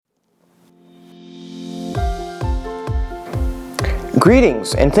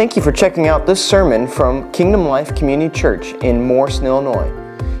Greetings, and thank you for checking out this sermon from Kingdom Life Community Church in Morrison, Illinois.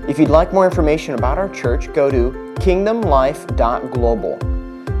 If you'd like more information about our church, go to kingdomlife.global.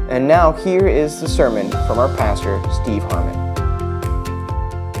 And now here is the sermon from our pastor, Steve Harmon.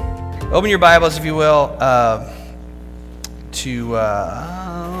 Open your Bibles, if you will, to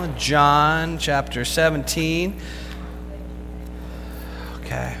John chapter 17.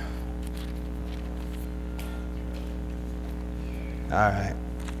 Okay. All right.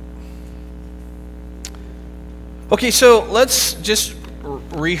 Okay, so let's just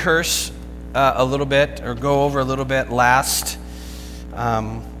rehearse a little bit, or go over a little bit last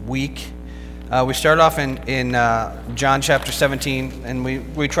week. We started off in John chapter 17, and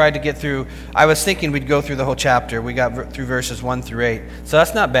we tried to get through. I was thinking we'd go through the whole chapter. We got through verses 1 through 8. So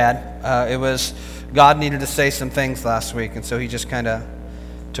that's not bad. It was, God needed to say some things last week, and so he just kind of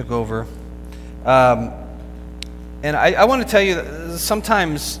took over. And I want to tell you that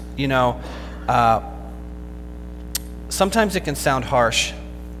sometimes, sometimes it can sound harsh.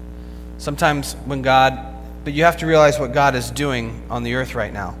 Sometimes when but you have to realize what God is doing on the earth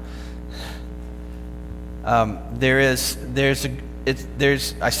right now. I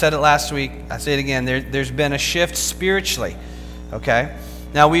said it last week, I say it again, there's been a shift spiritually, okay?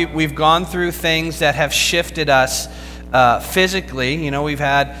 Now we've gone through things that have shifted us physically. We've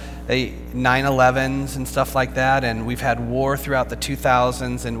had 9/11s and stuff like that, and we've had war throughout the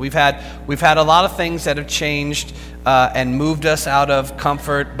 2000s, and we've had a lot of things that have changed and moved us out of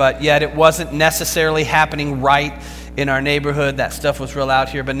comfort, but yet it wasn't necessarily happening right in our neighborhood. That stuff was real out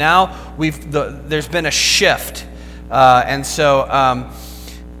here, but now there's been a shift, and so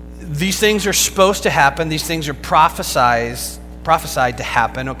these things are supposed to happen. These things are prophesied to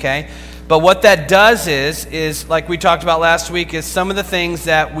happen. Okay. But what that does is like we talked about last week, is some of the things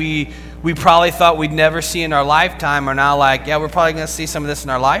that we probably thought we'd never see in our lifetime are now like, yeah, we're probably going to see some of this in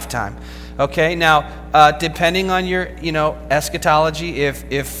our lifetime. Okay, now depending on your eschatology,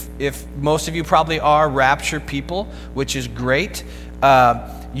 if most of you probably are rapture people, which is great,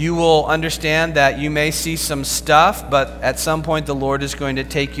 you will understand that you may see some stuff, but at some point the Lord is going to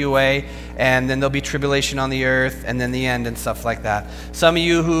take you away, and then there'll be tribulation on the earth, and then the end and stuff like that. Some of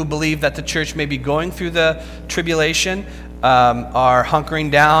you who believe that the church may be going through the tribulation are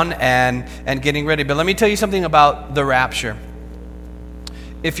hunkering down and getting ready. But let me tell you something about the rapture.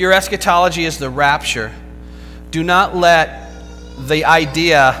 If your eschatology is the rapture, do not let the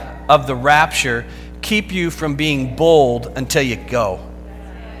idea of the rapture keep you from being bold until you go.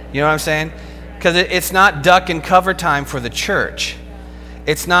 You know what I'm saying? Because it's not duck and cover time for the church.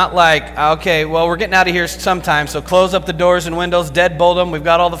 It's not like, okay, well, we're getting out of here sometime, so close up the doors and windows, deadbolt them, we've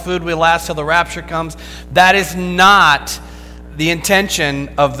got all the food, we'll last till the rapture comes. That is not the intention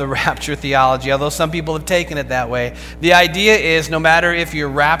of the rapture theology, although some people have taken it that way. The idea is, no matter if you're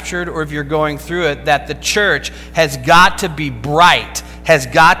raptured or if you're going through it, that the church has got to be bright, has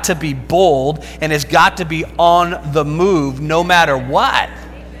got to be bold, and has got to be on the move no matter what.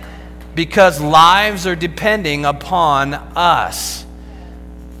 Because lives are depending upon us.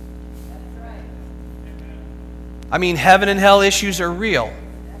 I mean, heaven and hell issues are real.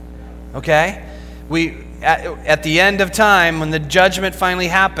 Okay? At the end of time, when the judgment finally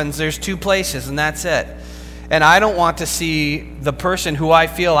happens, there's two places, and that's it. And I don't want to see the person who I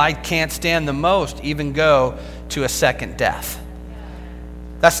feel I can't stand the most even go to a second death.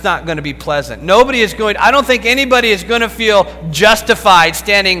 That's not going to be pleasant. I don't think anybody is going to feel justified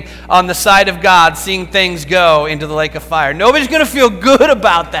standing on the side of God, seeing things go into the lake of fire. Nobody's going to feel good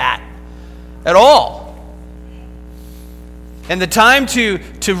about that at all. And the time to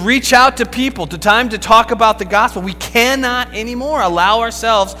reach out to people, the time to talk about the gospel, we cannot anymore allow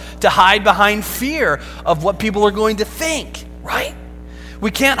ourselves to hide behind fear of what people are going to think, right? We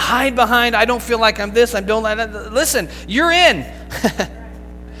can't hide behind, I don't feel like I'm this, I don't like that. Listen, you're in.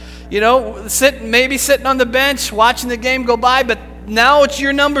 Maybe sitting on the bench, watching the game go by, but now it's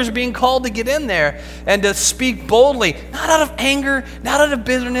your numbers being called to get in there and to speak boldly, not out of anger, not out of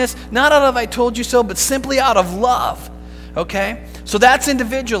bitterness, not out of I told you so, but simply out of love. Okay? So that's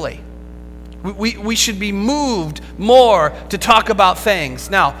individually. We should be moved more to talk about things.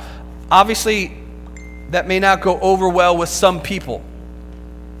 Now, obviously, that may not go over well with some people,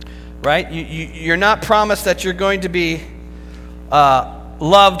 right? You're not promised that you're going to be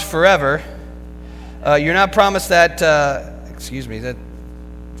loved forever. You're not promised that, forgot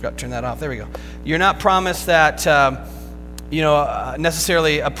to turn that off. There we go. You're not promised that,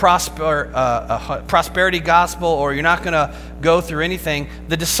 necessarily a prosperity gospel, or you're not going to go through anything.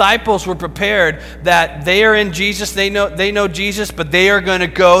 The disciples were prepared that they are in Jesus, they know Jesus, but they are going to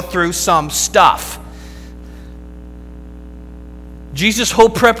go through some stuff. Jesus' whole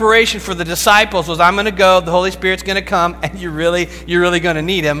preparation for the disciples was, I'm going to go, the Holy Spirit's going to come, and you're really going to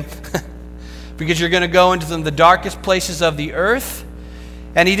need him because you're going to go into the darkest places of the earth.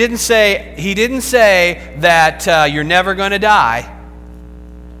 And he didn't say that you're never going to die.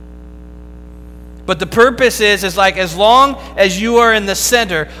 But the purpose is like, as long as you are in the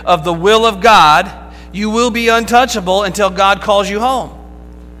center of the will of God, you will be untouchable until God calls you home.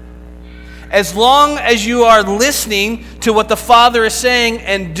 As long as you are listening to what the Father is saying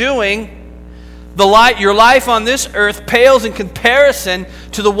and doing, your life on this earth pales in comparison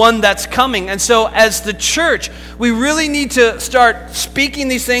to the one that's coming. And so as the church, we really need to start speaking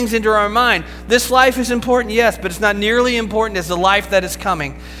these things into our mind. This life is important, yes, but it's not nearly important as the life that is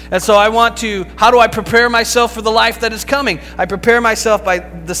coming. And so how do I prepare myself for the life that is coming? I prepare myself by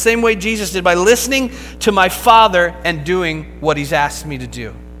the same way Jesus did, by listening to my Father and doing what he's asked me to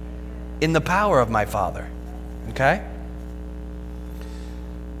do in the power of my Father. Okay?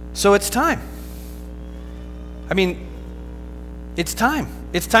 So it's time. It's time.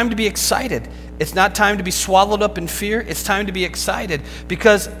 It's time to be excited. It's not time to be swallowed up in fear. It's time to be excited.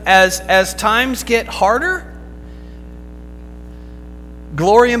 Because as times get harder,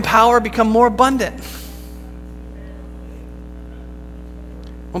 glory and power become more abundant.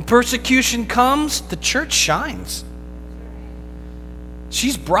 When persecution comes, the church shines.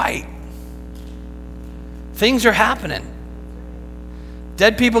 She's bright. Things are happening.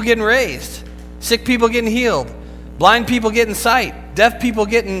 Dead people getting raised. Sick people getting healed. Blind people getting sight. Deaf people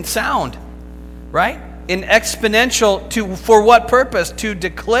getting sound. Right? In exponential, for what purpose? To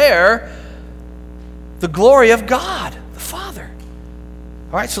declare the glory of God, the Father.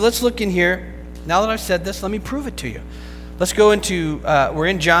 All right, so let's look in here. Now that I've said this, let me prove it to you. Let's go into, we're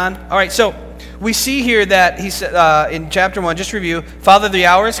in John. All right, so we see here that he said in chapter 1, just review, Father, the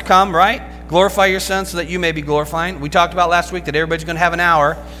hour has come, right? Glorify your Son so that you may be glorifying. We talked about last week that everybody's going to have an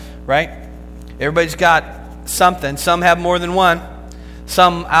hour, right? Everybody's got something. Some have more than one.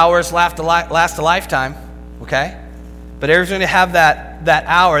 Some hours last a lifetime, okay? But everybody's going to have that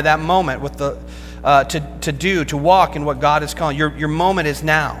hour, that moment with to walk in what God is calling. Your moment is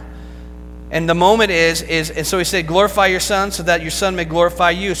now. And the moment and so he said, glorify your Son so that your Son may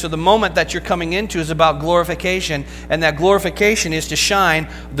glorify you. So the moment that you're coming into is about glorification, and that glorification is to shine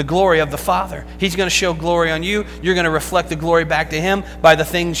the glory of the Father. He's going to show glory on you. You're going to reflect the glory back to him by the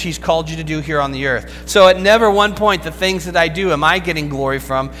things he's called you to do here on the earth. So at never one point the things that I do am I getting glory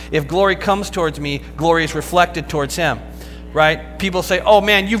from. If glory comes towards me, glory is reflected towards him. Right? People say, oh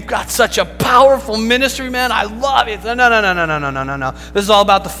man, you've got such a powerful ministry, man. I love it. No. This is all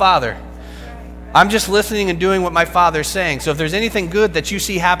about the Father. I'm just listening and doing what my Father's saying. So if there's anything good that you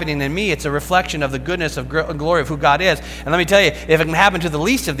see happening in me, it's a reflection of the goodness of glory of who God is. And let me tell you, if it can happen to the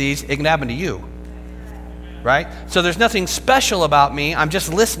least of these, it can happen to you. Right? So there's nothing special about me. I'm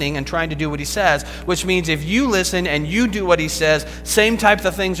just listening and trying to do what he says, which means if you listen and you do what he says, same types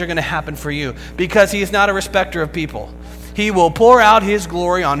of things are going to happen for you, because he is not a respecter of people. He will pour out his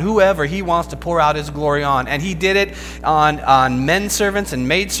glory on whoever he wants to pour out his glory on. And he did it on men servants and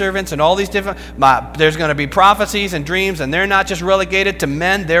maid servants and all these different... there's going to be prophecies and dreams, and they're not just relegated to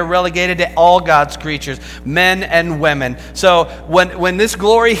men, they're relegated to all God's creatures, men and women. So when this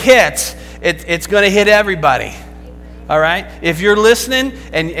glory hits, it's going to hit everybody. All right? If you're listening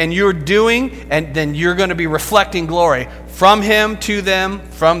and you're doing, and then you're going to be reflecting glory from him to them,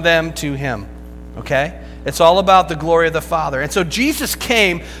 from them to him. Okay? It's all about the glory of the Father. And so Jesus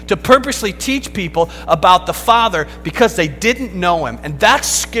came to purposely teach people about the Father because they didn't know him. And that's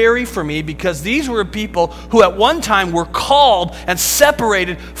scary for me, because these were people who at one time were called and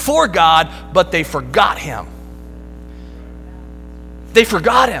separated for God, but they forgot him. They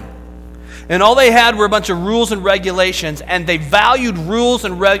forgot him. And all they had were a bunch of rules and regulations, and they valued rules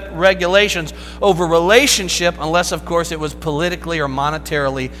and regulations over relationship, unless, of course, it was politically or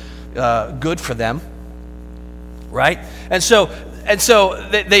monetarily good for them. Right? And so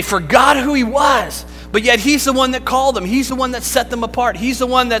they forgot who he was. But yet he's the one that called them. He's the one that set them apart. He's the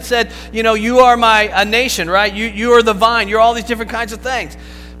one that said, you are a nation, right? You are the vine. You're all these different kinds of things.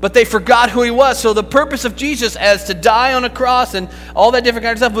 But they forgot who he was. So the purpose of Jesus as to die on a cross and all that different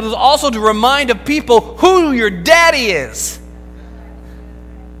kind of stuff, but it was also to remind of people who your daddy is.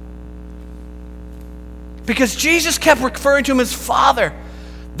 Because Jesus kept referring to him as Father.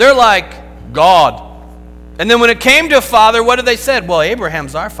 They're like, God. And then when it came to Father, what did they say? Well,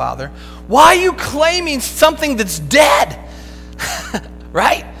 Abraham's our father. Why are you claiming something that's dead?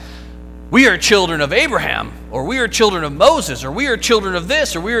 Right? We are children of Abraham, or we are children of Moses, or we are children of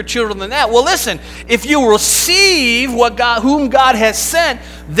this, or we are children of that. Well, listen, if you receive whom God has sent,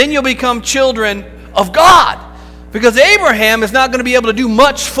 then you'll become children of God. Because Abraham is not going to be able to do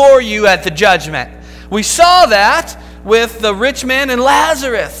much for you at the judgment. We saw that with the rich man and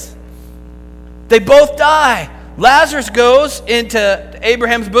Lazarus. They both die. Lazarus goes into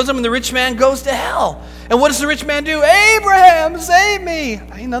Abraham's bosom and the rich man goes to hell. And what does the rich man do? Abraham, save me.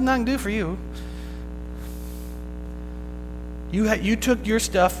 Ain't nothing I can do for you. You took your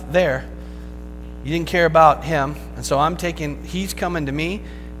stuff there. You didn't care about him. And so he's coming to me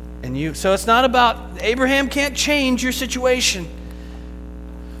and you. So it's not about, Abraham can't change your situation.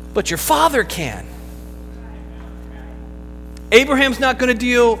 But your father can. Abraham's not going to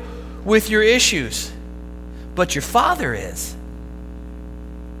deal with your issues, but your father is.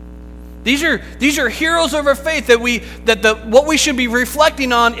 These are heroes of our faith what we should be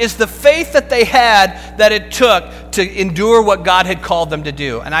reflecting on is the faith that they had that it took to endure what God had called them to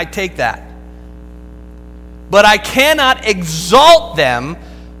do. And I take that. But I cannot exalt them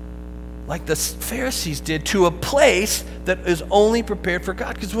like the Pharisees did to a place that is only prepared for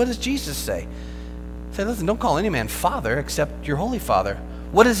God. Because what does Jesus say? He said, listen, don't call any man father except your holy Father.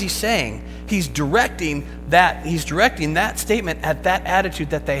 What is he saying? He's directing that statement at that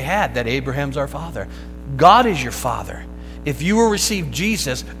attitude that they had, that Abraham's our father. God is your father. If you will receive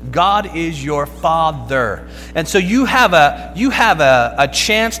Jesus, God is your father. And so you have a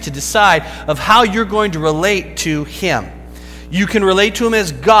chance to decide of how you're going to relate to him. You can relate to him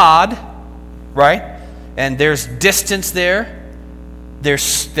as God, right? And there's distance there. There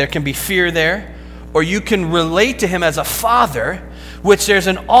can be fear there. Or you can relate to him as a father, which there's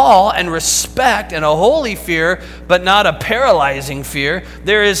an awe and respect and a holy fear, but not a paralyzing fear.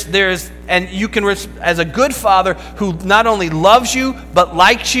 And you can, as a good father who not only loves you, but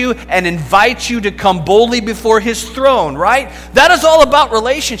likes you and invites you to come boldly before his throne, right? That is all about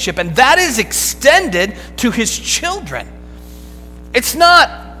relationship, and that is extended to his children. It's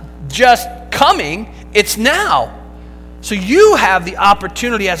not just coming, it's now. So you have the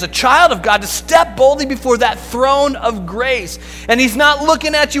opportunity as a child of God to step boldly before that throne of grace. And he's not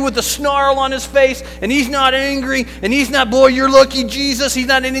looking at you with a snarl on his face, and he's not angry, and he's not, boy, you're lucky, Jesus. He's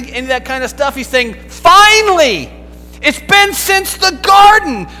not any of that kind of stuff. He's saying, finally, it's been since the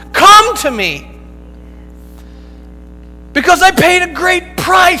garden. Come to me. Because I paid a great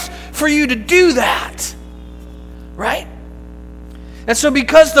price for you to do that. Right? And so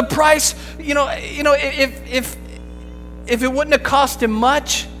because the price, if it wouldn't have cost him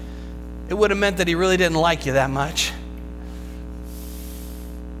much, it would have meant that he really didn't like you that much.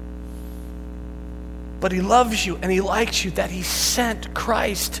 But he loves you and he likes you, that he sent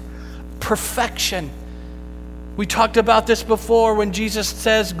Christ, perfection. We talked about this before when Jesus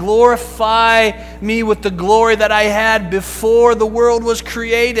says, glorify me with the glory that I had before the world was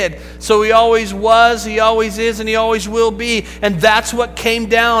created. So he always was, he always is, and he always will be. And that's what came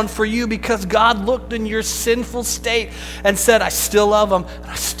down for you because God looked in your sinful state and said, I still love him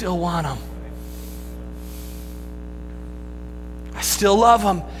and I still want him. I still love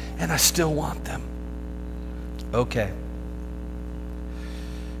them and I still want them. Okay.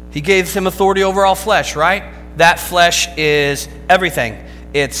 He gave him authority over all flesh, right? That flesh is everything.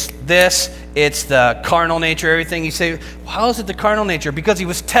 It's the carnal nature, everything. You say, how is it the carnal nature? Because he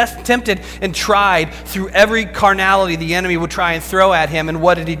was tempted and tried through every carnality the enemy would try and throw at him. And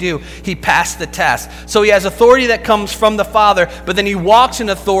what did he do? He passed the test. So he has authority that comes from the Father, but then he walks in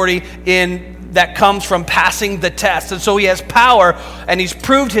authority that comes from passing the test. And so he has power, and he's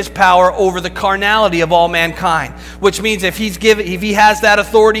proved his power over the carnality of all mankind. Which means if he has that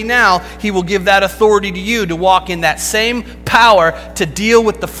authority now, he will give that authority to you to walk in that same power to deal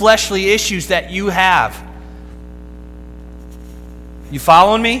with the fleshly issues that you have. You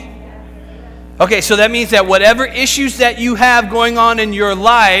following me? Okay, so that means that whatever issues that you have going on in your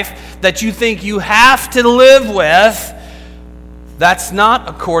life that you think you have to live with, that's not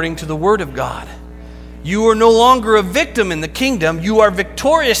according to the Word of God. You are no longer a victim in the kingdom. You are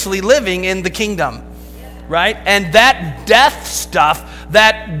victoriously living in the kingdom, right? And that death stuff,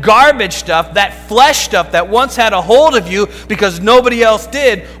 that garbage stuff, that flesh stuff that once had a hold of you because nobody else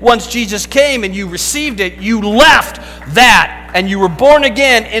did, once Jesus came and you received it, you left that and you were born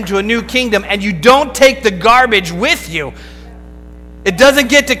again into a new kingdom, and you don't take the garbage with you. It doesn't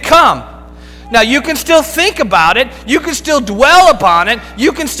get to come. Now, you can still think about it. You can still dwell upon it.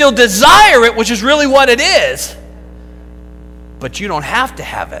 You can still desire it, which is really what it is. But you don't have to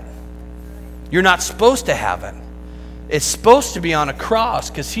have it. You're not supposed to have it. It's supposed to be on a cross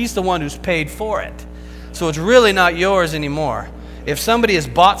because he's the one who's paid for it. So it's really not yours anymore. If somebody has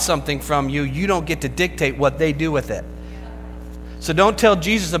bought something from you, you don't get to dictate what they do with it. So don't tell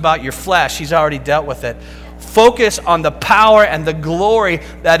Jesus about your flesh. He's already dealt with it. Focus on the power and the glory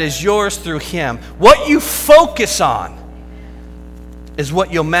that is yours through him. What you focus on is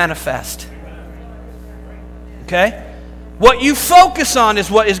what you'll manifest. Okay? What you focus on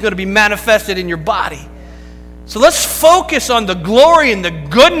is what is going to be manifested in your body. So let's focus on the glory and the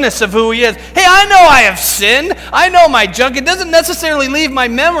goodness of who he is. Hey, I know I have sinned. I know my junk. It doesn't necessarily leave my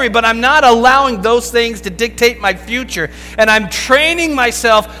memory, but I'm not allowing those things to dictate my future. And I'm training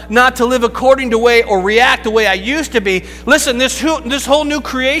myself not to live according to way or react the way I used to be. Listen, this whole new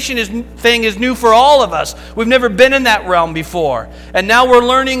creation thing is new for all of us. We've never been in that realm before. And now we're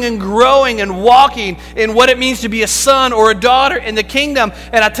learning and growing and walking in what it means to be a son or a daughter in the kingdom.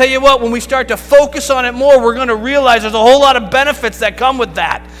 And I tell you what, when we start to focus on it more, we're going to realize there's a whole lot of benefits that come with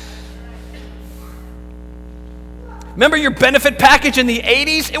that. Remember your benefit package in the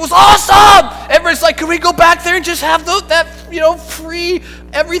 80s? It was awesome! Everybody's like, can we go back there and just have that free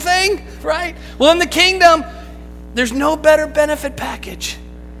everything, right? Well, in the kingdom, there's no better benefit package.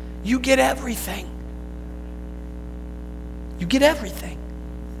 You get everything. You get everything.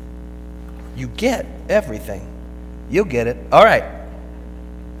 You get everything. You'll get it. All right.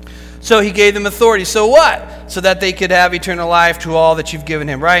 So he gave them authority. So what? So that they could have eternal life to all that you've given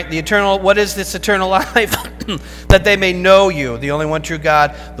him, right? What is this eternal life? That they may know you, the only one true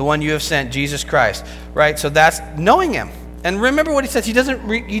God, the one you have sent, Jesus Christ, right? So that's knowing him. And remember what he says. He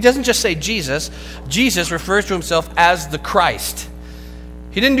doesn't just say Jesus. Jesus refers to himself as the Christ.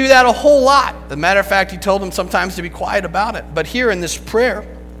 He didn't do that a whole lot. As a matter of fact, he told them sometimes to be quiet about it. But here in this prayer,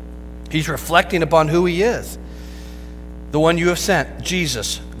 he's reflecting upon who he is. The one you have sent,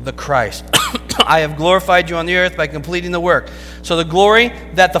 Jesus, the Christ. I have glorified you on the earth by completing the work. So the glory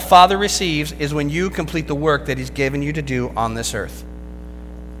that the Father receives is when you complete the work that he's given you to do on this earth.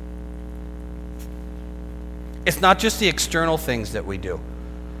 It's not just the external things that we do.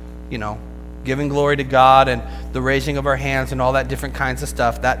 Giving glory to God and the raising of our hands and all that different kinds of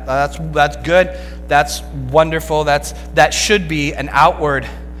stuff. That's good. That's wonderful. That should be an outward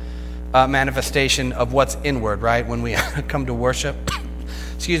manifestation of what's inward, right? When we come to worship.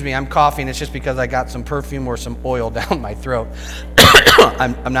 Excuse me, I'm coughing. It's just because I got some perfume or some oil down my throat.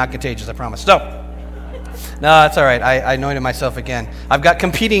 I'm not contagious, I promise. So, no, that's all right. I anointed myself again. I've got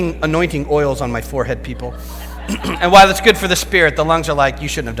competing anointing oils on my forehead, people. And while it's good for the spirit, the lungs are like, you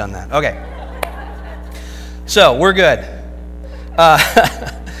shouldn't have done that. Okay. So, we're good.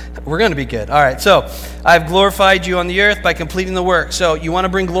 We're going to be good. All right, so I've glorified you on the earth by completing the work. So you want to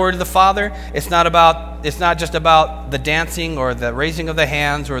bring glory to the Father? It's not just about the dancing or the raising of the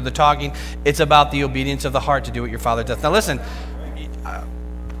hands or the talking. It's about the obedience of the heart to do what your Father does. Now listen, a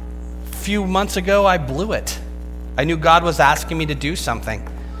few months ago I blew it. I knew God was asking me to do something,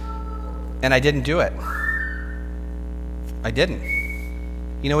 and I didn't do it. I didn't.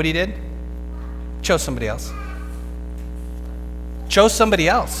 You know what he did? Chose somebody else. Chose somebody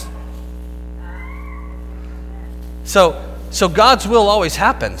else. So God's will always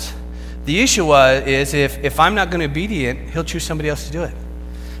happens. The issue is if I'm not going to be obedient, he'll choose somebody else to do it.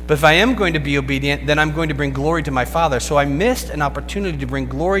 But if I am going to be obedient, then I'm going to bring glory to my Father. So I missed an opportunity to bring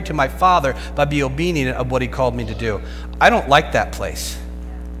glory to my Father by being obedient of what he called me to do. I don't like that place.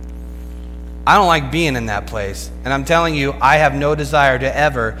 I don't like being in that place. And I'm telling you, I have no desire to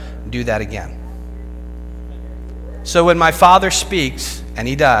ever do that again. So when my Father speaks, and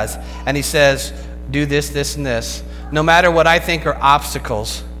he does, and he says, do this, this, and this, no matter what I think are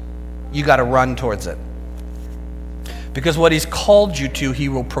obstacles, you got to run towards it. Because what he's called you to, he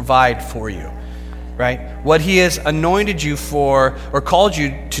will provide for you, right? What he has anointed you for or called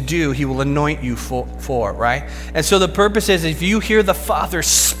you to do, he will anoint you for, right? And so the purpose is if you hear the Father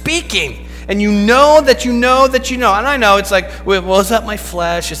speaking, and you know that you know that you know. And I know it's like, well, is that my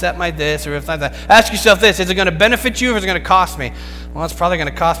flesh? Is that my this? Or if not that? Ask yourself this. Is it going to benefit you or is it going to cost me? Well, it's probably going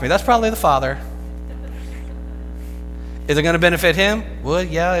to cost me. That's probably the Father. Is it going to benefit him? Would,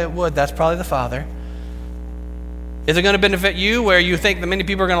 yeah, it would. That's probably the Father. Is it going to benefit you where you think that many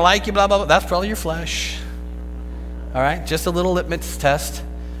people are going to like you, blah, blah, blah? That's probably your flesh. All right? Just a little litmus test.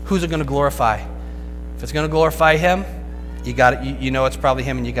 Who's it going to glorify? If it's going to glorify him, you got it. You know it's probably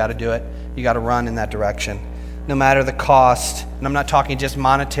him and you got to do it. You got to run in that direction, no matter the cost. And I'm not talking just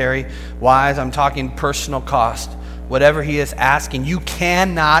monetary wise. I'm talking personal cost. Whatever he is asking, you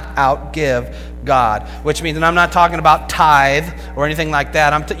cannot outgive God. Which means, and I'm not talking about tithe or anything like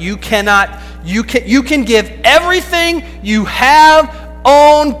that. You can give everything you have,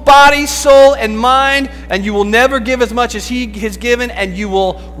 own, body, soul, and mind, and you will never give as much as he has given, and you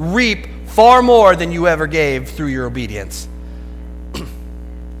will reap far more than you ever gave through your obedience.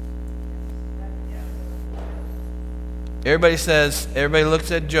 Everybody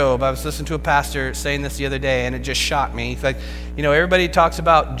looks at Job. I was listening to a pastor saying this the other day, and it just shocked me. He's like, everybody talks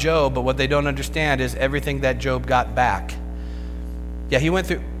about Job, but what they don't understand is everything that Job got back. Yeah, he went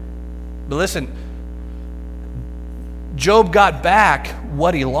through, but listen, Job got back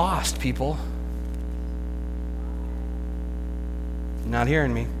what he lost, people. Not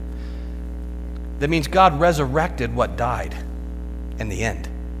hearing me. That means God resurrected what died in the end.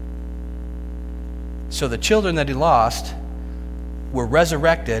 So the children that he lost were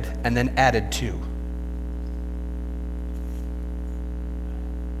resurrected and then added to.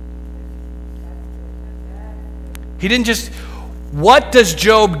 He didn't just, what does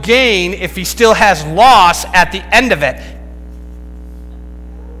Job gain if he still has loss at the end of it?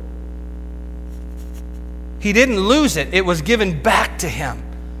 He didn't lose it. It was given back to him,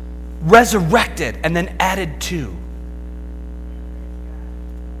 resurrected, and then added to.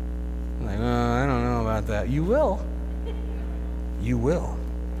 Like, I don't know about that. You will. You will.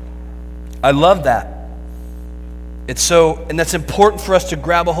 I love that. It's so, and that's important for us to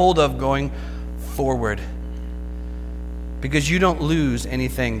grab a hold of going forward. Because you don't lose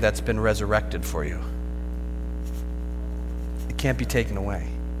anything that's been resurrected for you. It can't be taken away.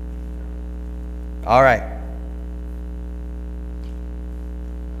 All right.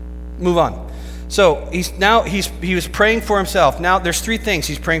 Move on. So he was praying for himself. Now there's three things.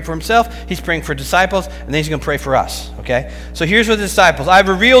 He's praying for himself, he's praying for disciples, and then he's going to pray for us. Okay? So here's what the disciples. I've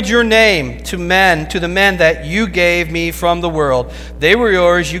revealed your name to the men that you gave me from the world. They were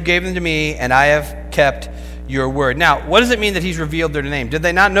yours, you gave them to me, and I have kept your word. Now, what does it mean that he's revealed their name? Did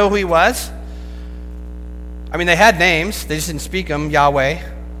they not know who he was? I mean, they had names. They just didn't speak them. Yahweh.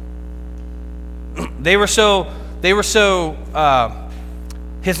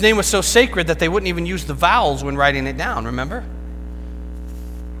 His name was so sacred that they wouldn't even use the vowels when writing it down, remember?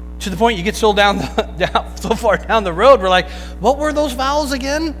 To the point you get so far down the road, we're like, what were those vowels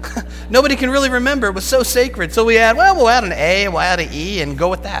again? Nobody can really remember. It was so sacred. So we'll add an A, we'll add an E, and go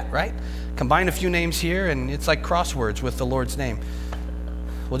with that, right? Combine a few names here, and it's like crosswords with the Lord's name.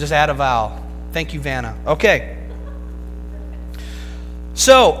 We'll just add a vowel. Thank you, Vanna. Okay.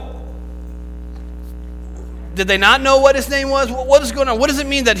 So, did they not know what his name was? What is going on? What does it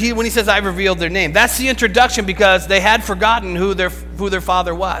mean that when he says, I've revealed their name? That's the introduction, because they had forgotten who their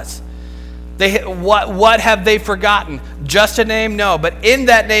father was. What have they forgotten? Just a name? No. But in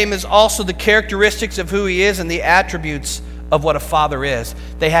that name is also the characteristics of who he is and the attributes of what a father is.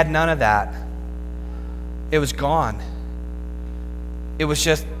 They had none of that. It was gone. It was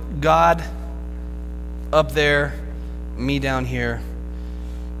just God up there, me down here.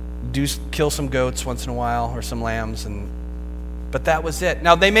 Kill some goats once in a while or some lambs, but that was it.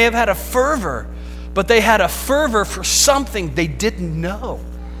 Now they may have had a fervor, but they had a fervor for something they didn't know.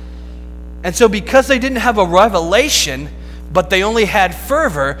 And so because they didn't have a revelation, but they only had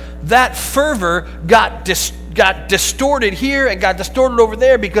fervor, that fervor got distorted here and got distorted over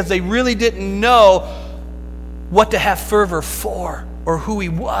there, because they really didn't know what to have fervor for or who he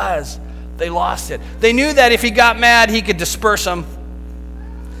was. They lost it. They knew that if he got mad, he could disperse them.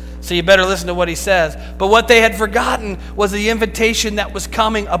 So you better listen to what he says. But what they had forgotten was the invitation that was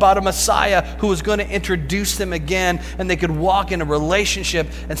coming about a Messiah who was going to introduce them again, and they could walk in a relationship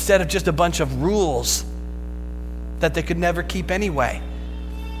instead of just a bunch of rules that they could never keep anyway.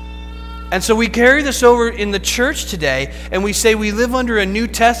 And so we carry this over in the church today, and we say we live under a New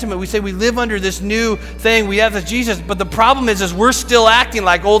Testament. We say we live under this new thing. We have this Jesus. But the problem is we're still acting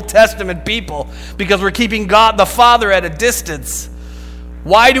like Old Testament people, because we're keeping God the Father at a distance.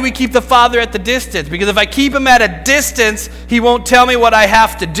 Why do we keep the Father at the distance? Because if I keep him at a distance, he won't tell me what I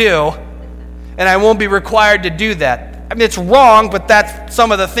have to do, and I won't be required to do that. I mean, it's wrong, but that's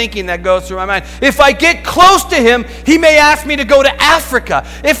some of the thinking that goes through my mind. If I get close to him, he may ask me to go to Africa.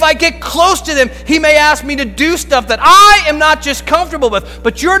 If I get close to him, he may ask me to do stuff that I am not just comfortable with.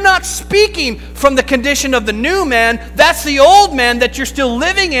 But you're not speaking from the condition of the new man. That's the old man that you're still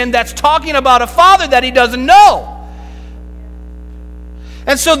living in, that's talking about a father that he doesn't know.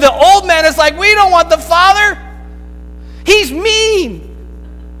 And so the old man is like, we don't want the Father. He's mean.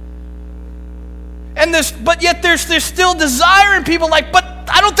 But yet there's still desire in people, like, but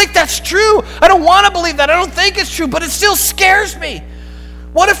I don't think that's true. I don't want to believe that. I don't think it's true, but it still scares me.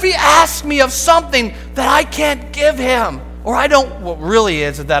 What if he asks me of something that I can't give him? Or what really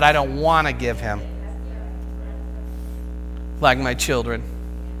is that I don't want to give him? Like my children.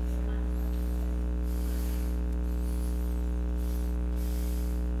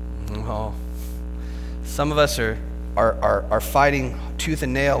 Oh, some of us are fighting tooth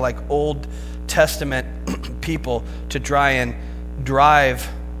and nail like Old Testament people to try and drive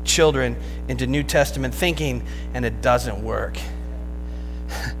children into New Testament thinking, and it doesn't work.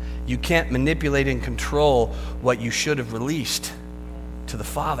 You can't manipulate and control what you should have released to the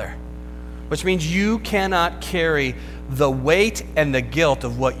Father, which means you cannot carry the weight and the guilt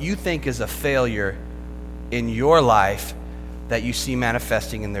of what you think is a failure in your life that you see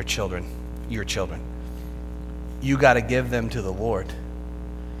manifesting in your children. You got to give them to the Lord.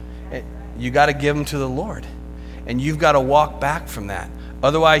 You got to give them to the Lord. And you've got to walk back from that.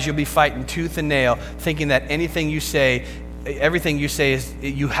 Otherwise, you'll be fighting tooth and nail, thinking that everything you say is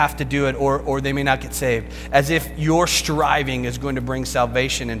you have to do it, or they may not get saved, as if your striving is going to bring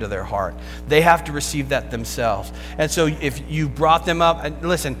salvation into their heart. They have to receive that themselves. And so if you brought them up, and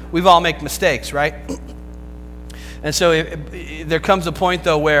listen, we've all made mistakes, right? And so there comes a point,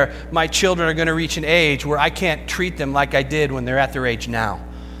 though, where my children are going to reach an age where I can't treat them like I did when they're at their age now.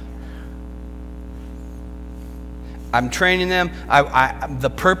 I'm training them. The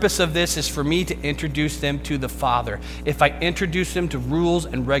purpose of this is for me to introduce them to the Father. If I introduce them to rules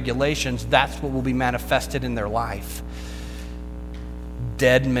and regulations, that's what will be manifested in their life.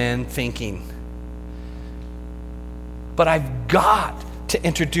 Dead men thinking. But I've got to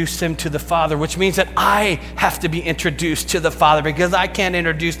introduce them to the Father, which means that I have to be introduced to the Father, because I can't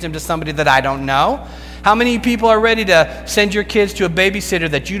introduce them to somebody that I don't know. How many people are ready to send your kids to a babysitter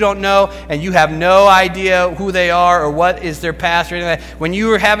that you don't know and you have no idea who they are or what is their past or anything like that? When you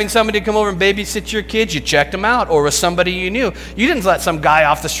were having somebody come over and babysit your kids, you checked them out, or was somebody you knew. You didn't let some guy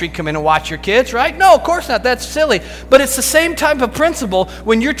off the street come in and watch your kids, right? No, of course not. That's silly. But it's the same type of principle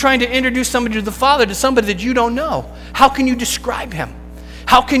when you're trying to introduce somebody to the Father, to somebody that you don't know. How can you describe him?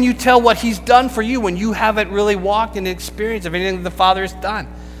 How can you tell what he's done for you when you haven't really walked in the experience of anything that the Father has done?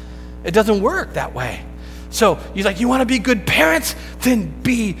 It doesn't work that way. So you're like, you want to be good parents? Then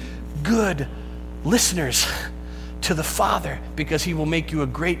be good listeners to the Father, because he will make you a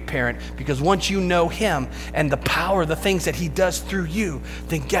great parent. Because once you know him and the power, the things that he does through you,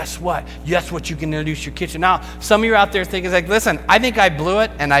 then guess what? That's what you can introduce your kids to. Now, some of you are out there thinking, like, listen, I think I blew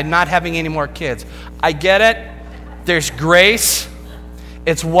it and I'm not having any more kids. I get it. There's grace.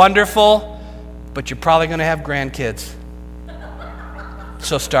 It's wonderful, but you're probably going to have grandkids.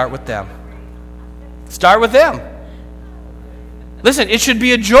 So start with them. Start with them. Listen, it should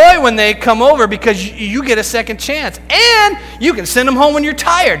be a joy when they come over, because you get a second chance. And you can send them home when you're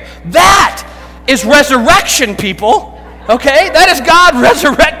tired. That is resurrection, people. Okay? That is God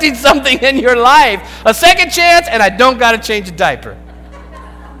resurrecting something in your life. A second chance, and I don't got to change a diaper.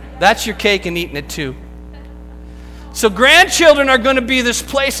 That's your cake and eating it too. So grandchildren are going to be this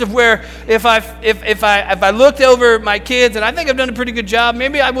place of where if I looked over my kids and I think I've done a pretty good job,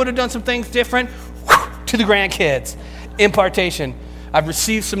 maybe I would have done some things different. To the grandkids, impartation. I've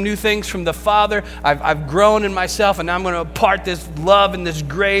received some new things from the Father. I've grown in myself, and now I'm going to impart this love and this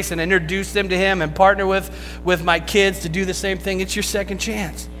grace and introduce them to him and partner with my kids to do the same thing. It's your second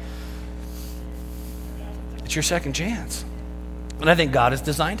chance. It's your second chance. And I think God has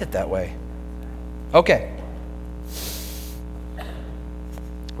designed it that way. Okay.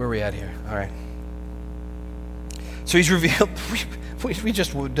 Where are we at here? All right. So he's revealed... We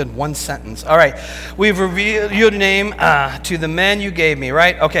just did one sentence. All right. We've revealed your name to the men you gave me,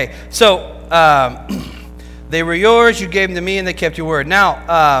 right? Okay. So they were yours, you gave them to me, and they kept your word. Now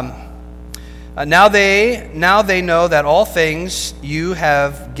they know that all things you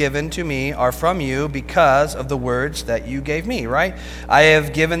have given to me are from you because of the words that you gave me, right?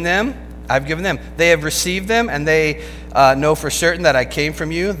 I've given them. They have received them, and they know for certain that I came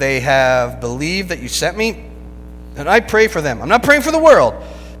from you. They have believed that you sent me. And I pray for them. I'm not praying for the world,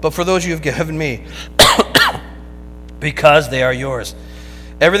 but for those you have given me, because they are yours.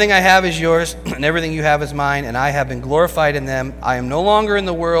 Everything I have is yours, and everything you have is mine, and I have been glorified in them. I am no longer in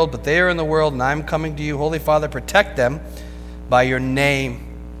the world, but they are in the world, and I am coming to you. Holy Father, protect them by your name.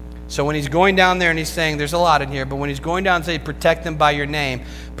 So when he's going down there and he's saying, there's a lot in here, but when he's going down and saying, protect them by your name,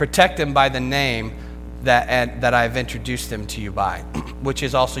 protect them by the name that I've introduced them to you by, which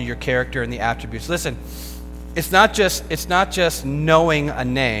is also your character and the attributes. Listen, it's not just knowing a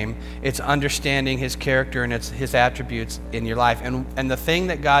name, it's understanding his character and his attributes in your life. And the thing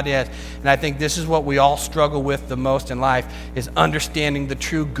that God is, and I think this is what we all struggle with the most in life, is understanding the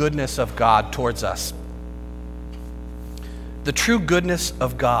true goodness of God towards us. The true goodness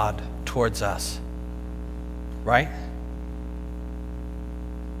of God towards us. Right?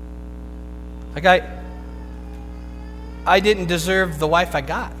 Like I didn't deserve the wife I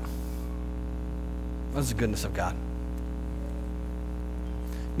got. That's the goodness of God.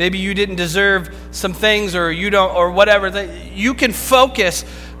 Maybe you didn't deserve some things, or you don't, or whatever. You can focus.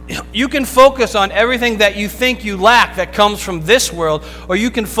 You can focus on everything that you think you lack that comes from this world, or you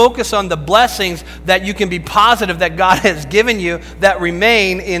can focus on the blessings that you can be positive that God has given you that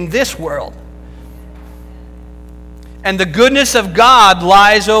remain in this world. And the goodness of God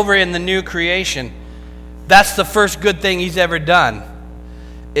lies over in the new creation. That's the first good thing he's ever done,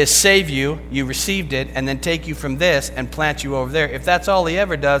 is save you, you received it, and then take you from this and plant you over there. If that's all he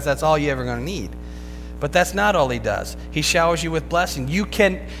ever does, that's all you're ever going to need. But that's not all he does. He showers you with blessing.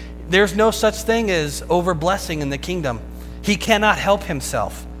 There's no such thing as over-blessing in the kingdom. He cannot help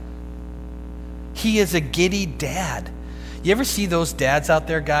himself. He is a giddy dad. You ever see those dads out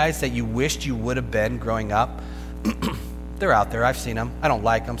there, guys, that you wished you would have been growing up? They're out there. I've seen them. I don't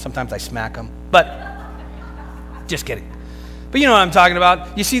like them. Sometimes I smack them. But just kidding. But you know what I'm talking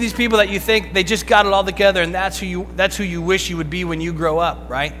about. You see these people that you think they just got it all together, and that's who you wish you would be when you grow up,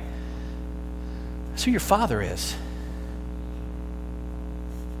 right? That's who your Father is.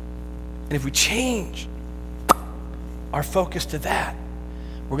 And if we change our focus to that,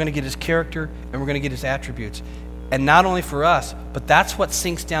 we're going to get his character and we're going to get his attributes. And not only for us, but that's what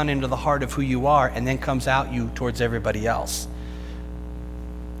sinks down into the heart of who you are and then comes out you towards everybody else.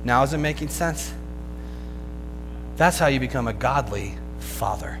 Now is it making sense? That's how you become a godly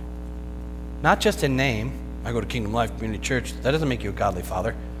father. Not just in name. I go to Kingdom Life Community Church. That doesn't make you a godly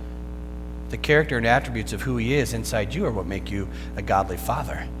father. The character and attributes of who he is inside you are what make you a godly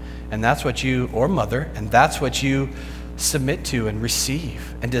father. And that's what you, or mother, and that's what you submit to and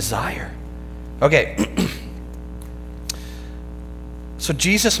receive and desire. Okay. So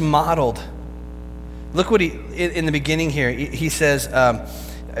Jesus modeled. Look what in the beginning here, he says,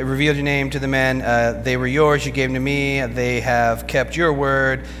 I revealed your name to the men. They were yours. You gave them to me. They have kept your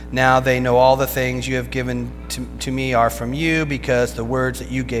word. Now they know all the things you have given to me are from you, because the words that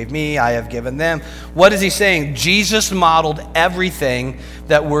you gave me, I have given them. What is he saying? Jesus modeled everything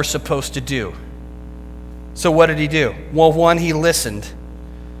that we're supposed to do. So what did he do? Well, one, he listened.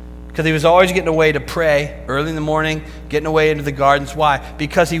 Because he was always getting away to pray early in the morning, getting away into the gardens. Why?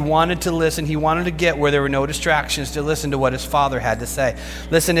 Because he wanted to listen. He wanted to get where there were no distractions, to listen to what his Father had to say.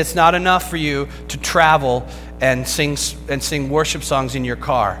 Listen, it's not enough for you to travel and sing worship songs in your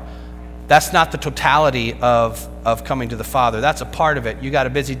car. That's not the totality of coming to the Father. That's a part of it. You got a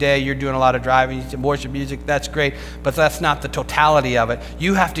busy day, you're doing a lot of driving, you worship music, that's great, but that's not the totality of it.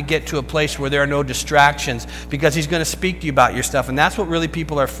 You have to get to a place where there are no distractions, because he's going to speak to you about your stuff, and that's what really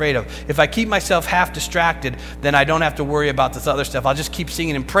people are afraid of. If I keep myself half distracted, then I don't have to worry about this other stuff. I'll just keep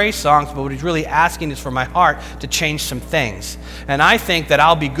singing and praise songs, but what he's really asking is for my heart to change some things. And I think that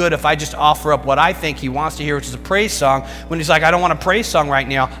I'll be good if I just offer up what I think he wants to hear, which is a praise song, when he's like, I don't want a praise song right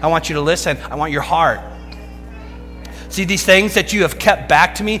now. I want you to listen. I want your heart. See, these things that you have kept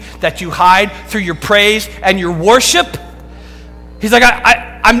back to me, that you hide through your praise and your worship. He's like,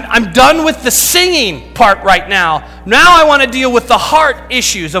 I'm done with the singing part right now. Now I want to deal with the heart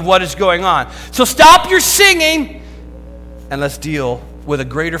issues of what is going on. So stop your singing and let's deal with a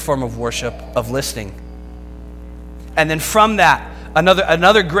greater form of worship, of listening. And then from that,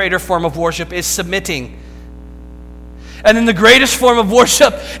 another greater form of worship is submitting. And then the greatest form of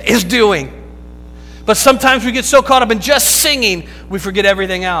worship is doing. But sometimes we get so caught up in just singing, we forget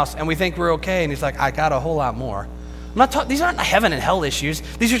everything else, and we think we're okay. And he's like, I got a whole lot more. I'm not talking. These aren't heaven and hell issues.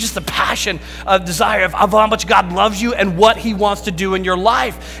 These are just the passion, desire of how much God loves you and what he wants to do in your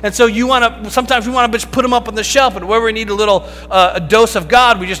life. And so sometimes we want to just put them up on the shelf, and wherever we need a little a dose of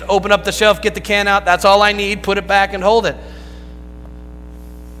God, we just open up the shelf, get the can out. That's all I need. Put it back and hold it.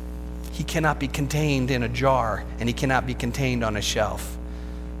 He cannot be contained in a jar, and he cannot be contained on a shelf.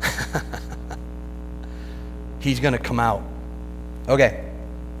 He's going to come out. Okay.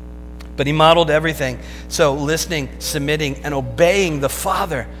 But he modeled everything. So listening, submitting, and obeying the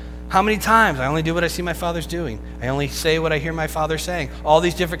Father. How many times? I only do what I see my Father's doing. I only say what I hear my Father saying. All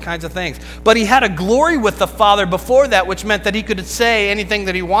these different kinds of things. But he had a glory with the Father before that, which meant that he could say anything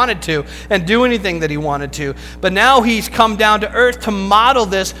that he wanted to and do anything that he wanted to. But now he's come down to earth to model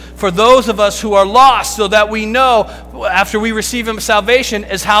this for those of us who are lost, so that we know after we receive him salvation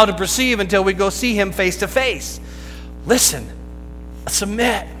is how to perceive until we go see him face to face. Listen,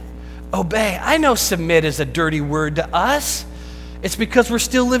 submit, obey. I know submit is a dirty word to us. It's because we're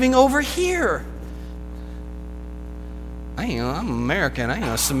still living over here. I'm American. I ain't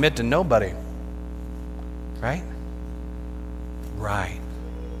going to submit to nobody. Right? Right.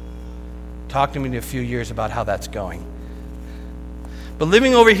 Talk to me in a few years about how that's going. But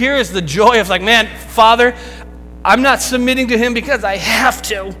living over here is the joy of like, man, Father, I'm not submitting to him because I have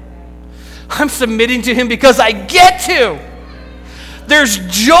to. I'm submitting to him because I get to. there's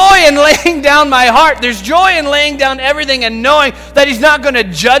joy in laying down my heart. There's joy in laying down everything and knowing that he's not going to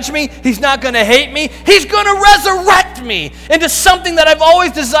judge me. He's not going to hate me. He's going to resurrect me into something that I've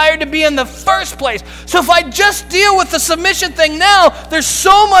always desired to be in the first place. So if I just deal with the submission thing now, there's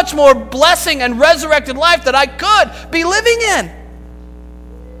so much more blessing and resurrected life that I could be living in.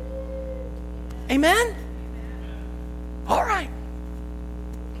 Amen? All right.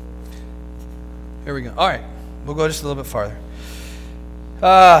 Here we go. All right. We'll go just a little bit farther.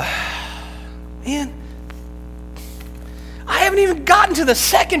 Man, I haven't even gotten to the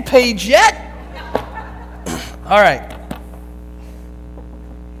second page yet. All right.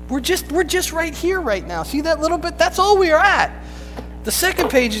 We're just right here right now. See that little bit? That's all we are at. The second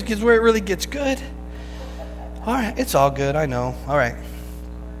page is where it really gets good. All right. It's all good. I know. All right.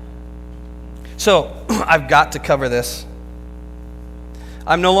 So, I've got to cover this.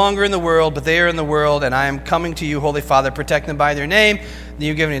 I'm no longer in the world, but they are in the world, and I am coming to you, Holy Father, protect them by their name that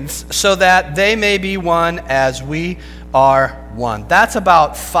you've given me, so that they may be one as we are one. That's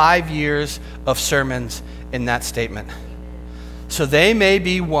about 5 years of sermons in that statement. So they may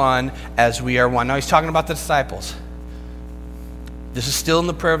be one as we are one. Now he's talking about the disciples. This is still in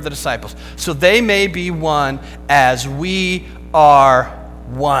the prayer of the disciples. So they may be one as we are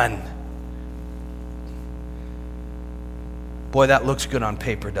one. Boy, that looks good on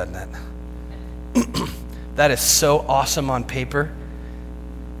paper, doesn't it? That is so awesome on paper.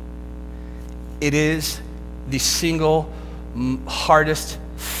 It is the single hardest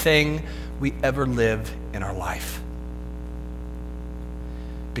thing we ever live in our life.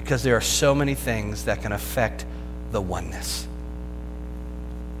 Because there are so many things that can affect the oneness.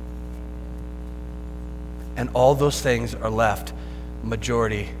 And all those things are left,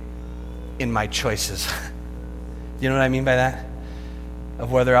 majority, in my choices. You know what I mean by that?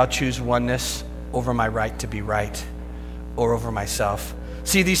 Of whether I'll choose oneness over my right to be right or over myself.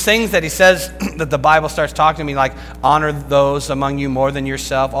 See, these things that he says that the Bible starts talking to me like, honor those among you more than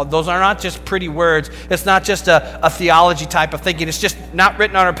yourself. Those are not just pretty words. It's not just a theology type of thinking. It's just not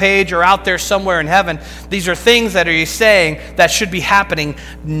written on a page or out there somewhere in heaven. These are things that he's saying that should be happening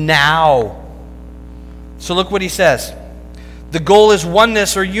now. So look what he says. The goal is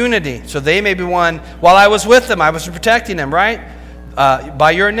oneness or unity, so they may be one. While I was with them, I was protecting them, right?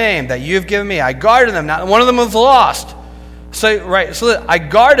 By your name that you have given me. I guarded them. Not one of them was lost. So I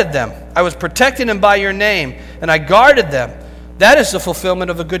guarded them. I was protecting them by your name, and I guarded them. That is the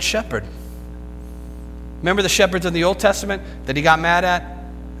fulfillment of a good shepherd. Remember the shepherds in the Old Testament that he got mad at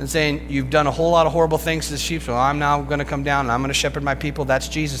and saying, you've done a whole lot of horrible things to the sheep, so I'm now going to come down and I'm going to shepherd my people. That's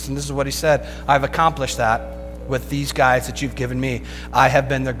Jesus, and this is what he said. I've accomplished that with these guys that you've given me. I have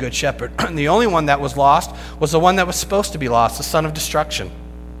been their good shepherd. And the only one that was lost was the one that was supposed to be lost, the son of destruction,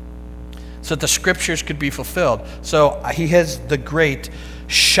 so that the scriptures could be fulfilled. So he is the great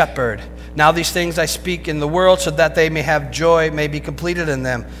shepherd. Now these things I speak in the world, so that they may have joy, may be completed in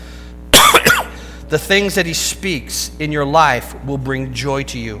them. The things that he speaks in your life will bring joy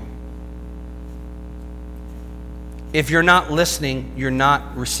to you. If you're not listening, you're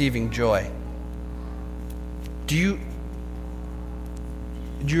not receiving joy. Do you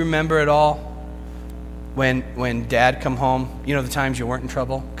remember at all when dad come home? You know the times you weren't in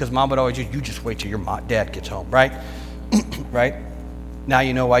trouble? Because mom would always you just wait till your dad gets home, right? Right? Now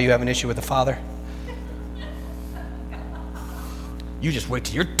you know why you have an issue with the father. You just wait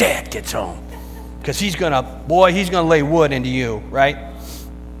till your dad gets home. Because he's going to lay wood into you, right?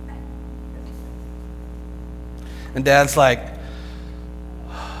 And dad's like,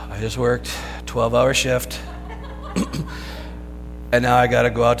 I just worked 12-hour shift. And now I got to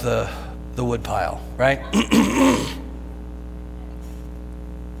go out to the wood pile, right?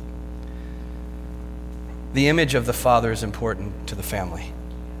 The image of the father is important to the family.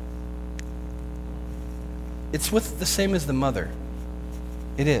 It's the same as the mother.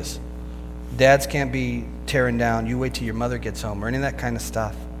 It is. Dads can't be tearing down, you wait till your mother gets home, or any of that kind of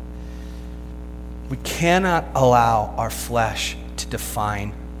stuff. We cannot allow our flesh to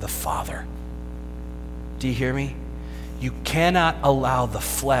define the Father. Do you hear me? You cannot allow the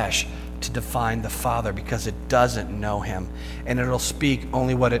flesh to define the Father because it doesn't know him, and it'll speak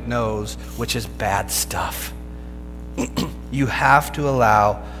only what it knows, which is bad stuff. You have to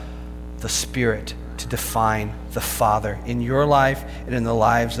allow the Spirit to define the Father in your life and in the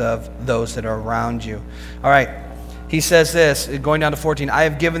lives of those that are around you. All right, he says this, going down to 14, I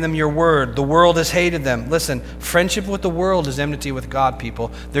have given them your word. The world has hated them. Listen, friendship with the world is enmity with God,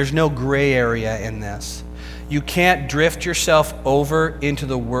 people. There's no gray area in this. You can't drift yourself over into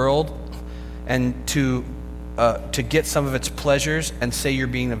the world and to get some of its pleasures and say you're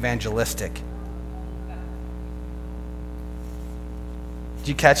being evangelistic.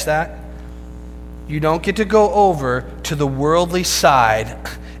 you catch that? You don't get to go over to the worldly side,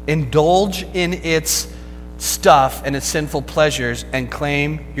 indulge in its stuff and its sinful pleasures, and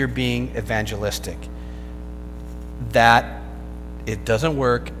claim you're being evangelistic. That, it doesn't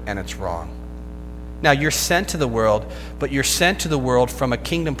work, and it's wrong. Now, you're sent to the world, but you're sent to the world from a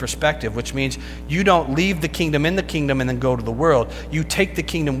kingdom perspective, which means you don't leave the kingdom in the kingdom and then go to the world. You take the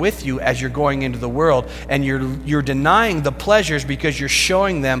kingdom with you as you're going into the world, and you're denying the pleasures because you're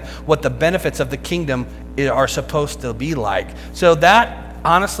showing them what the benefits of the kingdom are supposed to be like. So that,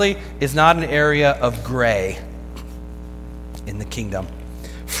 honestly, is not an area of gray in the kingdom.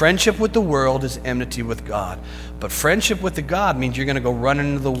 Friendship with the world is enmity with God. But friendship with the God means you're going to go running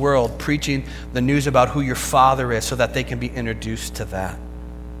into the world preaching the news about who your Father is so that they can be introduced to that.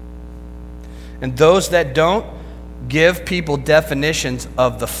 And those that don't give people definitions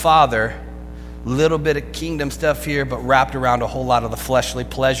of the Father, little bit of kingdom stuff here, but wrapped around a whole lot of the fleshly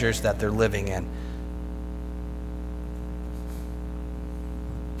pleasures that they're living in.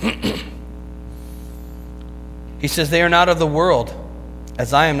 He says, they are not of the world,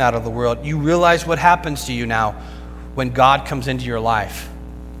 as I am not of the world. You realize what happens to you now when God comes into your life.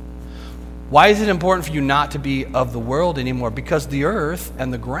 Why is it important for you not to be of the world anymore? Because the earth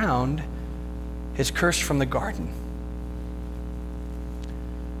and the ground is cursed from the garden.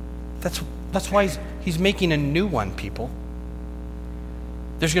 That's why he's making a new one, people.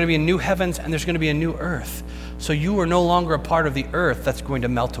 There's going to be a new heavens and there's going to be a new earth. So you are no longer a part of the earth that's going to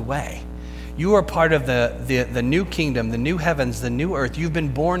melt away. You are part of the new kingdom, the new heavens, the new earth. You've been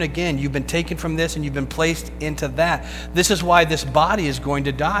born again. You've been taken from this and you've been placed into that. This is why this body is going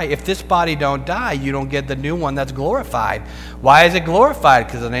to die. If this body don't die, you don't get the new one that's glorified. Why is it glorified?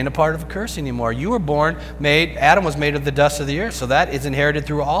 Because it ain't a part of a curse anymore. You were born, Adam was made of the dust of the earth, so that is inherited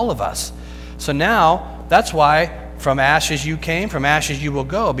through all of us. So now, that's why from ashes you came, from ashes you will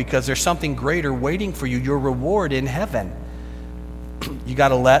go, because there's something greater waiting for you, your reward in heaven. You got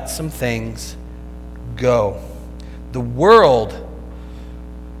to let some things go. The world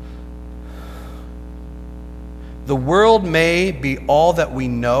may be all that we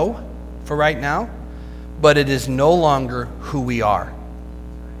know for right now, but it is no longer who we are.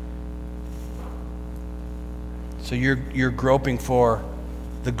 So you're groping for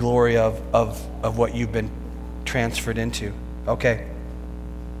the glory of what you've been transferred into. Okay.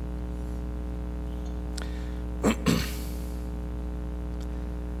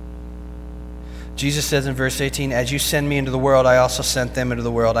 Jesus says in verse 18, as you send me into the world, I also sent them into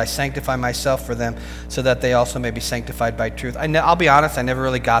the world. I sanctify myself for them so that they also may be sanctified by truth. I'll be honest, I never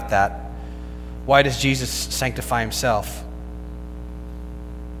really got that. Why does Jesus sanctify himself?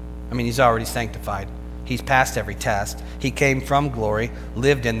 I mean, he's already sanctified. He's passed every test. He came from glory,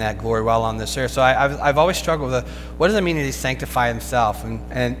 lived in that glory while on this earth. So I've always struggled with what does it mean that he sanctify himself?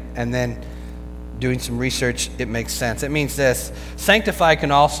 And then doing some research, it makes sense. It means this. Sanctify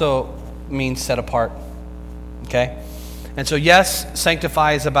can also means set apart, okay? And so yes,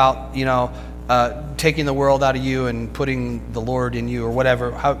 sanctify is about, taking the world out of you and putting the Lord in you or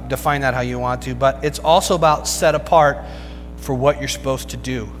whatever. Define that how you want to, but it's also about set apart for what you're supposed to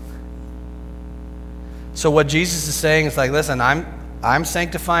do. So what Jesus is saying is like, listen, I'm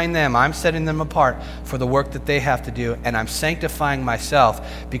sanctifying them. I'm setting them apart for the work that they have to do, and I'm sanctifying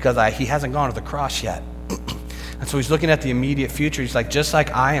myself because he hasn't gone to the cross yet. And so he's looking at the immediate future. He's like, just like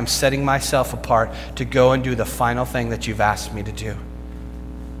I am setting myself apart to go and do the final thing that you've asked me to do.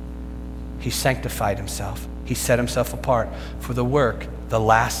 He sanctified himself. He set himself apart for the work, the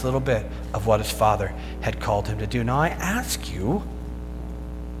last little bit of what his Father had called him to do. Now I ask you,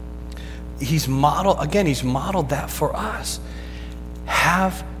 he's modeled that for us.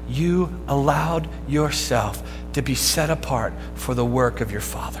 Have you allowed yourself to be set apart for the work of your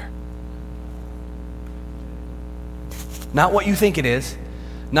Father? Not what you think it is.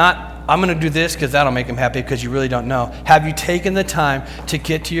 Not, I'm going to do this because that'll make him happy because you really don't know. Have you taken the time to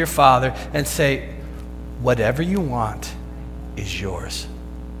get to your Father and say, whatever you want is yours?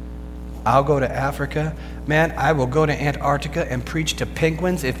 I'll go to Africa. Man, I will go to Antarctica and preach to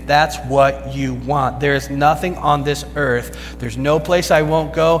penguins if that's what you want. There is nothing on this earth. There's no place I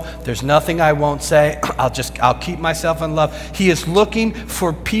won't go. There's nothing I won't say. I'll keep myself in love. He is looking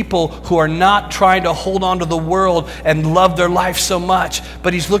for people who are not trying to hold on to the world and love their life so much,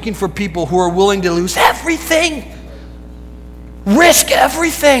 but he's looking for people who are willing to lose everything, risk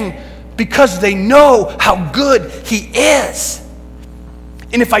everything, because they know how good he is.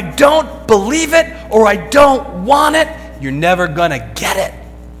 And if I don't believe it or I don't want it, you're never going to get it.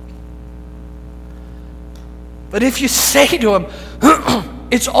 But if you say to him,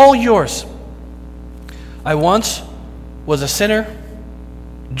 it's all yours. I once was a sinner.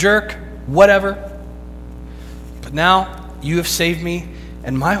 jerk, whatever. But now you have saved me,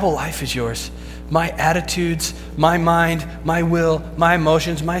 and my whole life is yours. My attitudes, my mind, my will, my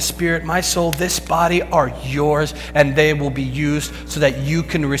emotions, my spirit, my soul, this body are yours, and they will be used so that you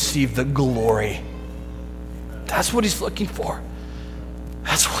can receive the glory. That's what he's looking for.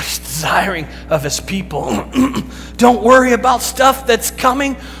 That's what he's desiring of his people. Don't worry about stuff that's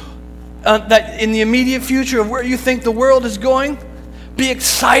coming, that in the immediate future of where you think the world is going. Be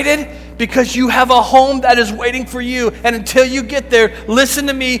excited because you have a home that is waiting for you. And until you get there, listen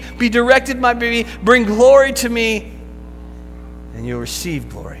to me, be directed by me, bring glory to me, and you'll receive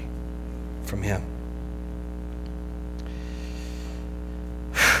glory from him.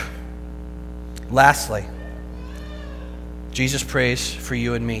 Lastly, Jesus prays for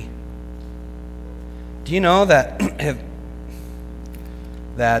you and me. Do you know that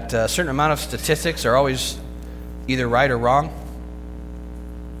a certain amount of statistics are always either right or wrong?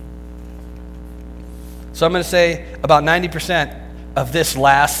 So I'm going to say about 90% of this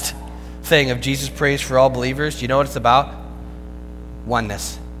last thing of Jesus prays for all believers, do you know what it's about?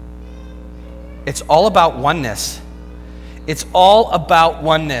 Oneness. It's all about oneness. It's all about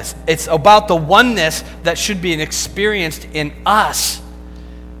oneness. It's about the oneness that should be experienced in us.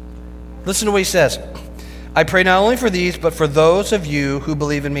 Listen to what he says. I pray not only for these, but for those of you who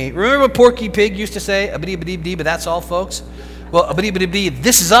believe in me. Remember what Porky Pig used to say? Abidi-bidi-bidi, but that's all, folks? Well, abidi-bidi-bidi,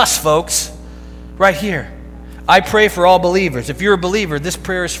 this is us, folks. Right here. I pray for all believers. If you're a believer, this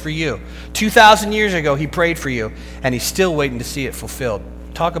prayer is for you. 2,000 years ago, he prayed for you, and he's still waiting to see it fulfilled.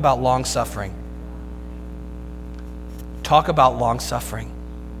 Talk about long-suffering. Talk about long-suffering.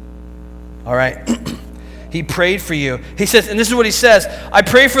 All right? He prayed for you. He says, and this is what he says, I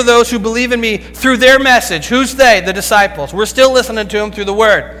pray for those who believe in me through their message. Who's they? The disciples. We're still listening to them through the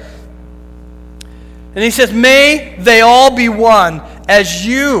word. And he says, may they all be one as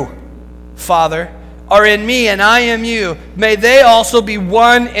you, Father, are in me and I am you. May they also be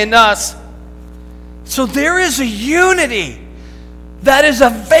one in us. So there is a unity that is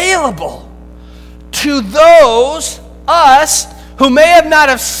available to those, us, who may have not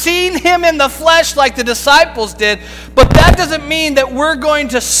have seen him in the flesh like the disciples did, but that doesn't mean that we're going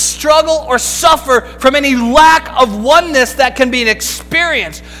to struggle or suffer from any lack of oneness that can be an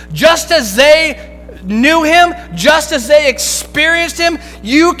experience. Just as they knew him, just as they experienced him,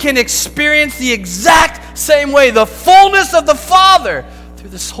 you can experience the exact same way, the fullness of the Father through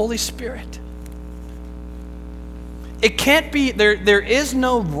this Holy Spirit. It can't be, there is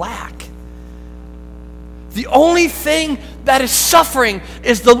no lack. The only thing that is suffering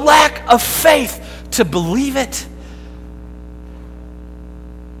is the lack of faith to believe it.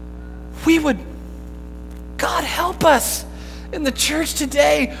 God help us. In the church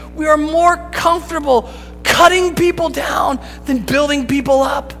today, we are more comfortable cutting people down than building people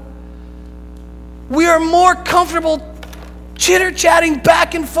up. We are more comfortable chitter-chatting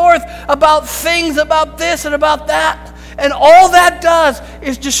back and forth about things, about this and about that. And all that does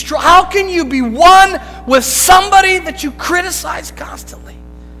is destroy. How can you be one with somebody that you criticize constantly?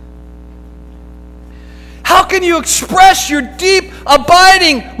 How can you express your deep,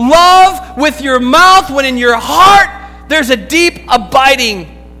 abiding love with your mouth when in your heart there's a deep,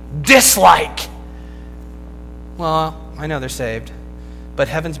 abiding dislike? Well, I know they're saved, but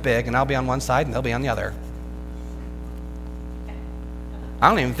heaven's big, and I'll be on one side and they'll be on the other. I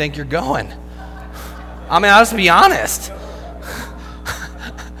don't even think you're going. I mean, I'll just be honest.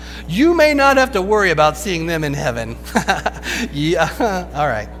 You may not have to worry about seeing them in heaven. Yeah, all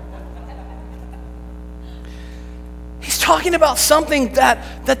right. He's talking about something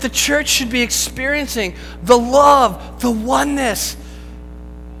that the church should be experiencing. The love, the oneness.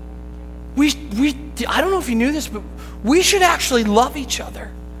 I don't know if you knew this, but we should actually love each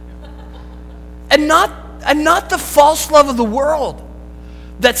other. And not the false love of the world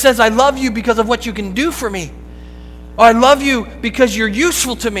that says, I love you because of what you can do for me. Or I love you because you're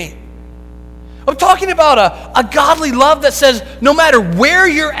useful to me. I'm talking about a godly love that says, no matter where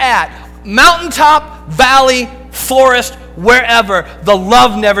you're at, mountaintop, valley, forest, wherever, the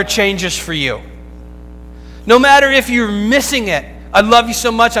love never changes for you. No matter if you're missing it, I love you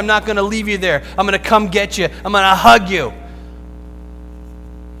so much, I'm not going to leave you there. I'm going to come get you. I'm going to hug you.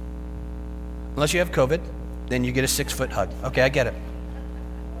 Unless you have COVID, then you get a 6-foot hug. Okay, I get it.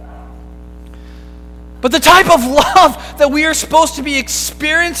 But the type of love that we are supposed to be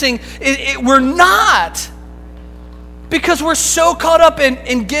experiencing, we're not. Because we're so caught up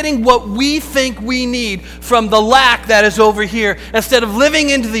in getting what we think we need from the lack that is over here, instead of living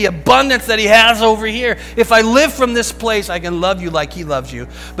into the abundance that he has over here. If I live from this place, I can love you like he loves you.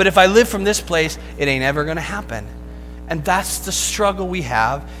 But if I live from this place, it ain't ever going to happen. And that's the struggle we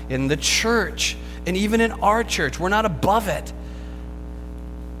have in the church. And even in our church, we're not above it.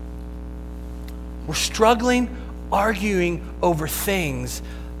 We're struggling, arguing over things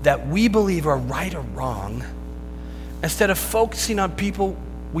that we believe are right or wrong, instead of focusing on people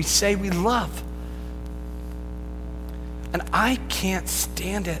we say we love. And I can't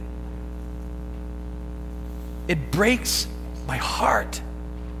stand it. It breaks my heart.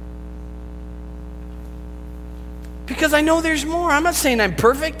 Because I know there's more. I'm not saying I'm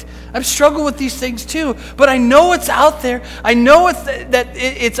perfect. I've struggled with these things too. But I know it's out there. I know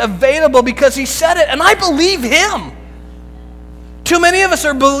it's available because he said it. And I believe him. Too many of us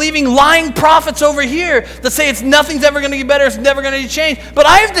are believing lying prophets over here that say nothing's ever going to get better, it's never going to change. But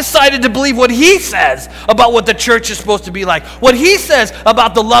I've decided to believe what he says about what the church is supposed to be like, what he says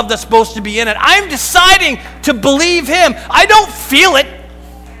about the love that's supposed to be in it. I'm deciding to believe him. I don't feel it.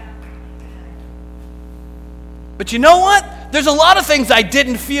 But you know what? There's a lot of things I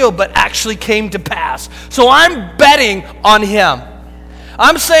didn't feel but actually came to pass. So I'm betting on him.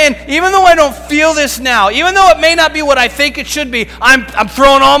 I'm saying, even though I don't feel this now, even though it may not be what I think it should be, I'm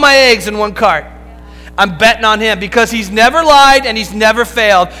throwing all my eggs in one cart. I'm betting on him because he's never lied and he's never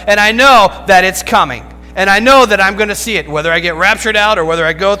failed. And I know that it's coming. And I know that I'm going to see it. Whether I get raptured out or whether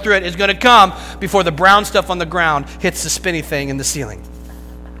I go through it, it's going to come before the brown stuff on the ground hits the spinny thing in the ceiling.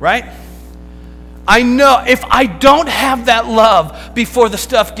 Right? I know if I don't have that love before the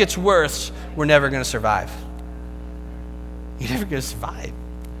stuff gets worse, we're never going to survive. You're never going to survive.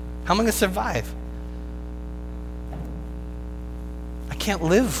 How am I going to survive? I can't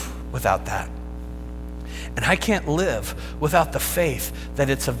live without that. And I can't live without the faith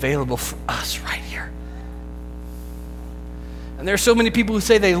that it's available for us right here. And there are so many people who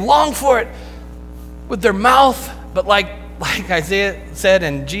say they long for it with their mouth, but like Isaiah said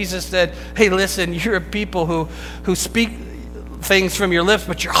and Jesus said, hey, listen, you're a people who speak things from your lips,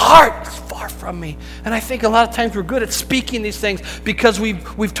 but your heart is far from me. And I think a lot of times we're good at speaking these things because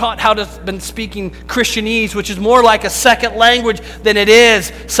we've taught how to been speaking Christianese, which is more like a second language than it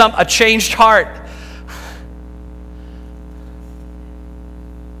is a changed heart.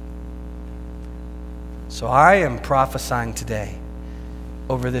 So I am prophesying today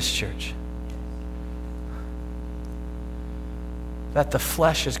over this church that the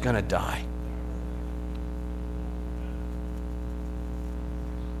flesh is going to die.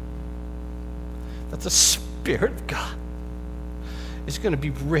 That the Spirit of God is going to be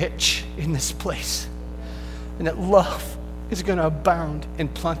rich in this place. And that love is going to abound in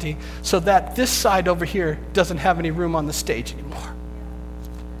plenty so that this side over here doesn't have any room on the stage anymore.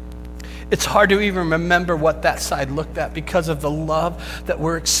 It's hard to even remember what that side looked at because of the love that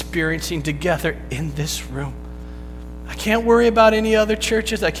we're experiencing together in this room. I can't worry about any other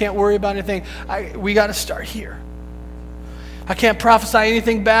churches. I can't worry about anything. We got to start here. I can't prophesy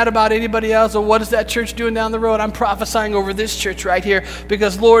anything bad about anybody else or what is that church doing down the road. I'm prophesying over this church right here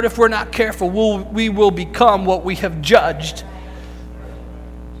because, Lord, if we're not careful, we will become what we have judged.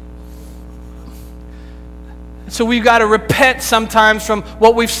 So we've got to repent sometimes from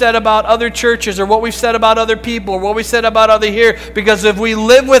what we've said about other churches or what we've said about other people or what we said about other here, because if we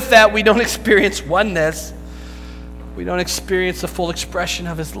live with that, we don't experience oneness. We don't experience the full expression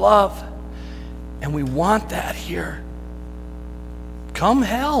of his love. And we want that here. Come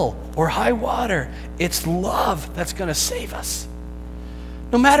hell or high water, it's love that's going to save us.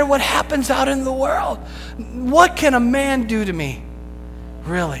 No matter what happens out in the world, what can a man do to me?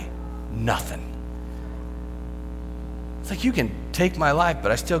 Really, nothing. It's like you can take my life,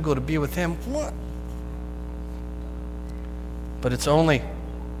 but I still go to be with him. What? But it's only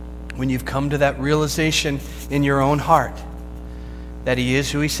when you've come to that realization in your own heart that he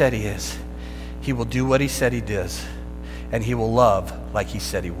is who he said he is. He will do what he said he does. And he will love like he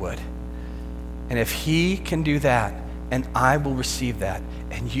said he would. And if he can do that, and I will receive that,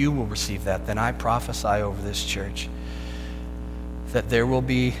 and you will receive that, then I prophesy over this church that there will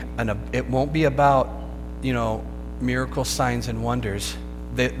be, it won't be about, miracles, signs, and wonders.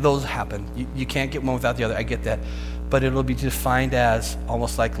 Those happen. You can't get one without the other. I get that. But it'll be defined as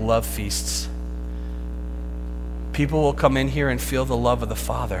almost like love feasts. People will come in here and feel the love of the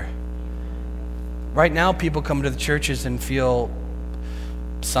Father. Right now, people come to the churches and feel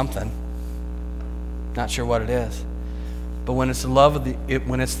something. Not sure what it is. But when it's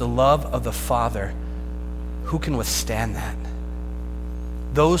the love of the Father, who can withstand that?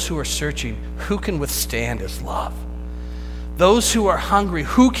 Those who are searching, who can withstand his love? Those who are hungry,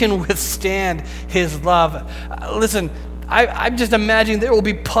 who can withstand his love? Listen, I'm just imagining there will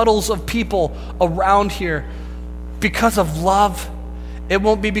be puddles of people around here because of love It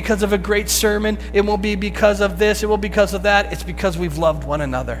won't be because of a great sermon. It won't be because of this. It won't be because of that. It's because we've loved one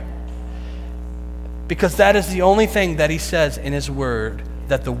another. Because that is the only thing that he says in his word,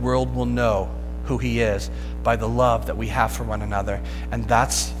 that the world will know who he is by the love that we have for one another. And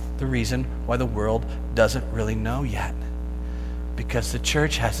that's the reason why the world doesn't really know yet. Because the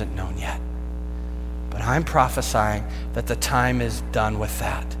church hasn't known yet. But I'm prophesying that the time is done with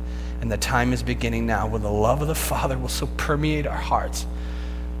that. And the time is beginning now when the love of the Father will so permeate our hearts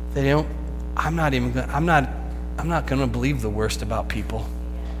that I'm not going to believe the worst about people.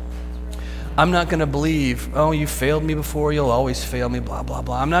 I'm not going to believe, oh, you failed me before, you'll always fail me, blah, blah,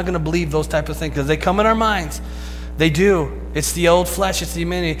 blah. I'm not going to believe those type of things because they come in our minds. They do. It's the old flesh. It's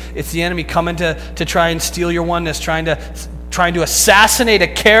the enemy coming to try and steal your oneness, trying to assassinate a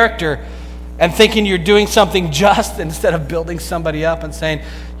character and thinking you're doing something just instead of building somebody up and saying,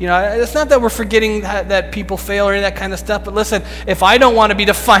 it's not that we're forgetting that people fail or any of that kind of stuff, but listen, if I don't want to be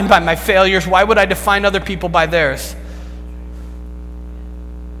defined by my failures, why would I define other people by theirs?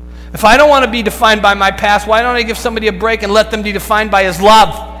 If I don't want to be defined by my past, why don't I give somebody a break and let them be defined by his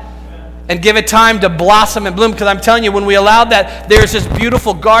love? And give it time to blossom and bloom. Because I'm telling you, when we allow that, there's this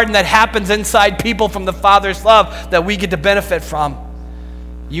beautiful garden that happens inside people from the Father's love that we get to benefit from.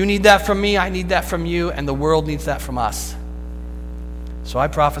 You need that from me, I need that from you, and the world needs that from us. So I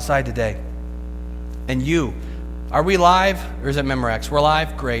prophesy today. And you, are we live or is it Memorex? We're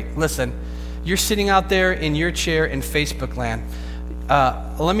live? Great. Listen, you're sitting out there in your chair in Facebook land.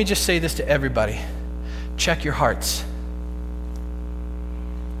 Let me just say this to everybody. Check your hearts.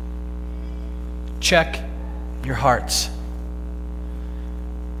 Check your hearts.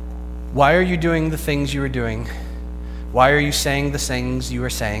 Why are you doing the things you are doing? Why are you saying the things you are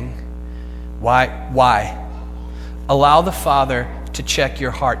saying? Why? Allow the Father to check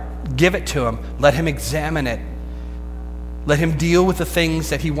your heart. Give it to him. Let him examine it. Let him deal with the things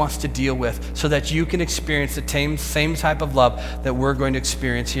that he wants to deal with so that you can experience the same type of love that we're going to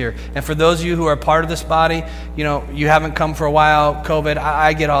experience here. And for those of you who are part of this body, you haven't come for a while, COVID,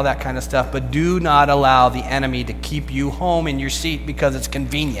 I get all that kind of stuff, but do not allow the enemy to keep you home in your seat because it's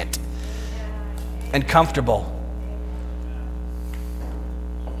convenient and comfortable.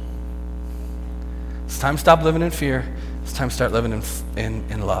 It's time to stop living in fear. It's time to start living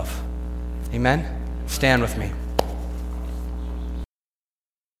in love. Amen? Stand with me.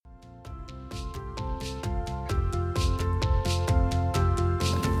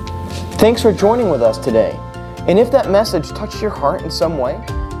 Thanks for joining with us today. And if that message touched your heart in some way,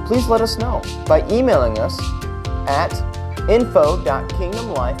 please let us know by emailing us at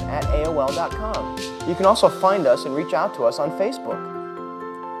info.kingdomlife@aol.com. You can also find us and reach out to us on Facebook.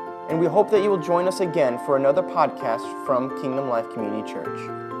 And we hope that you will join us again for another podcast from Kingdom Life Community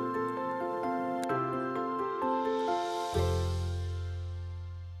Church.